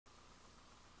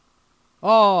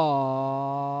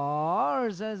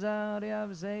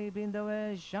Cesaria safe in the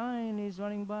west. Shine is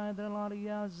running by the lottery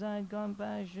outside.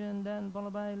 Compassion, then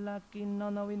followed by Lucky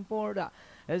Nono in fourth.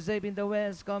 Safe in the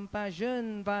west.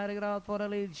 Compassion firing it out for the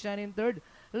lead. Shine in third.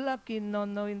 Lucky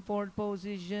Nono in fourth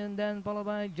position, then followed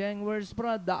by Jangwers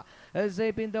Prada.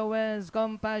 Safe in the west.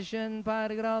 Compassion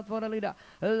firing it out for the leader.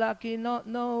 Lucky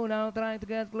Nono now trying to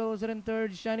get closer in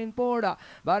third. Shine in fourth.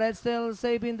 But it's still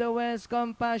safe in the west.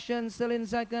 Compassion still in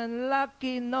second.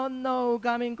 Lucky No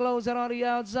coming closer on the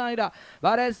outside.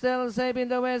 But it's still safe in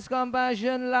the west.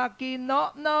 Compassion. Lucky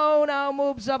No now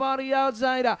moves up on the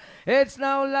outside. It's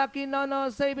now Lucky No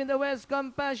safe in the west.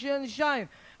 Compassion Shine.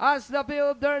 As the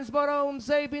field turns for home,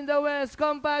 safe in the west.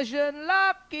 Compassion.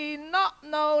 Lucky No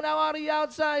now on the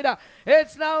outside.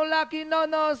 It's now Lucky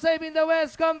No safe in the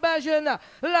west. Compassion.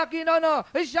 Lucky No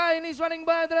Shine is running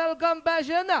by the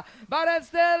Compassion. But it's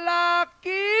still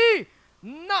Lucky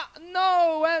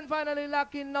No. And finally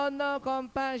Lucky No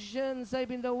Compassion safe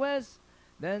in the west.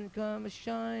 Then comes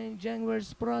Shine,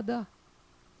 Jangwers Prada.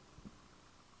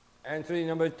 Entry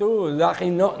number 2,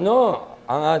 Lucky No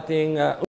ang ating